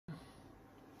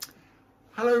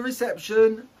Hello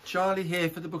reception, Charlie here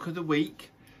for the book of the week.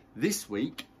 This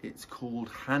week it's called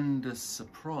Handa's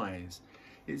Surprise.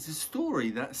 It's a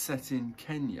story that's set in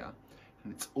Kenya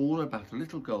and it's all about a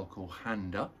little girl called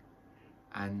Handa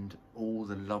and all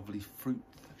the lovely fruit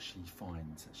that she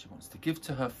finds that she wants to give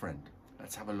to her friend.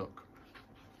 Let's have a look.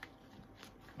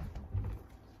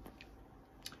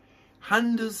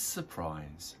 Handa's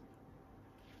Surprise.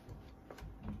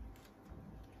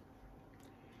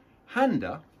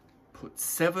 Handa put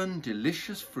 7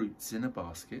 delicious fruits in a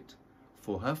basket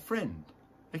for her friend,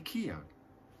 Akio.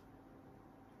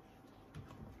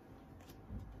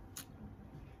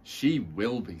 She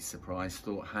will be surprised,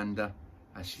 thought Handa,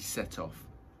 as she set off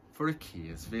for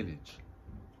Akio's village.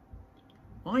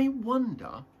 I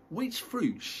wonder which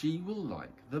fruit she will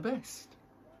like the best.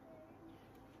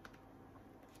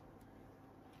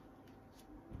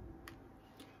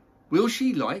 Will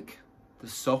she like the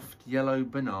soft yellow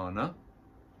banana?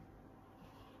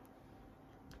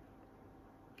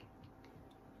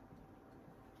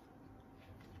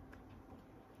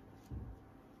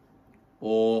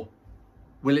 Or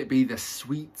will it be the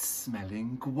sweet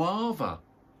smelling guava?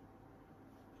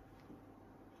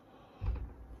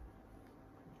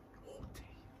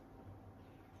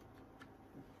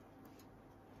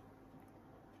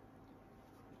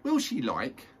 Will she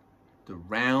like the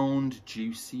round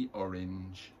juicy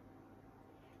orange?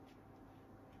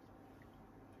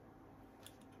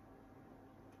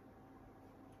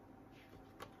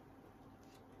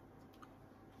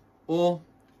 Or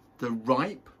the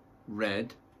ripe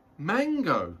red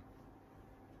mango?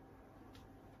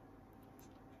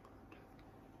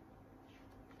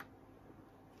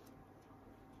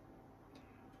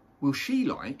 Will she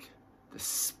like the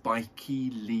spiky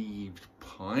leaved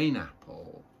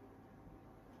pineapple?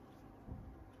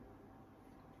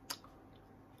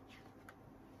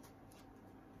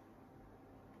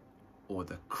 Or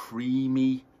the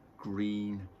creamy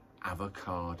green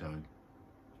avocado?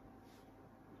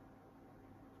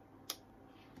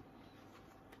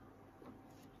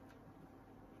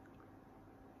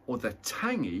 Or the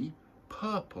tangy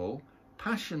purple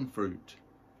passion fruit?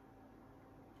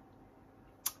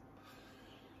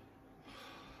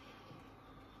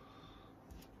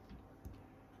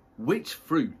 Which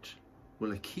fruit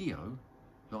will Akio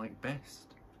like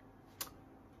best?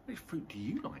 Which fruit do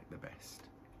you like the best?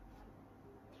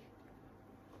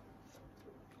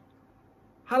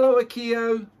 Hello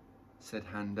Akio, said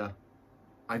Handa.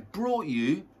 I brought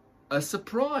you a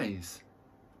surprise.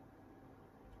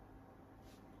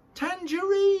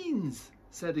 Tangerines,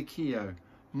 said Akio,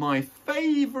 my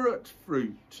favourite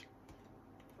fruit.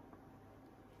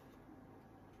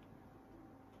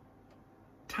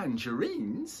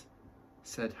 Tangerines,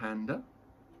 said Handa.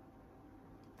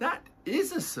 That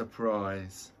is a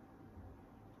surprise.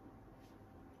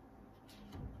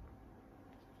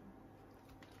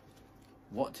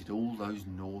 What did all those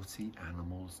naughty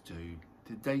animals do?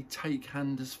 Did they take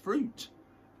Handa's fruit?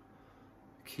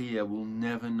 Akio will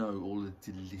never know all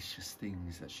the delicious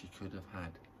things that she could have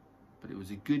had, but it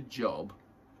was a good job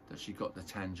that she got the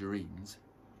tangerines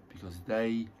because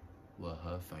they were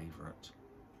her favourite.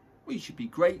 We should be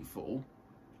grateful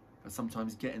for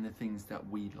sometimes getting the things that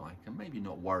we like and maybe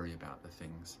not worry about the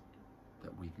things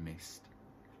that we've missed.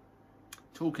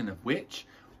 Talking of which,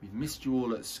 we've missed you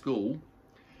all at school,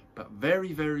 but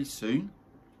very, very soon,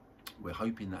 we're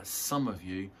hoping that some of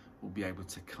you will be able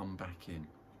to come back in.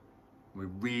 We're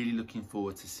really looking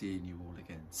forward to seeing you all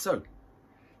again. So,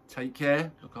 take care,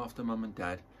 look after Mum and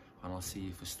Dad, and I'll see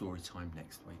you for story time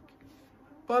next week.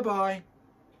 Bye-bye.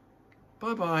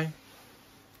 Bye-bye.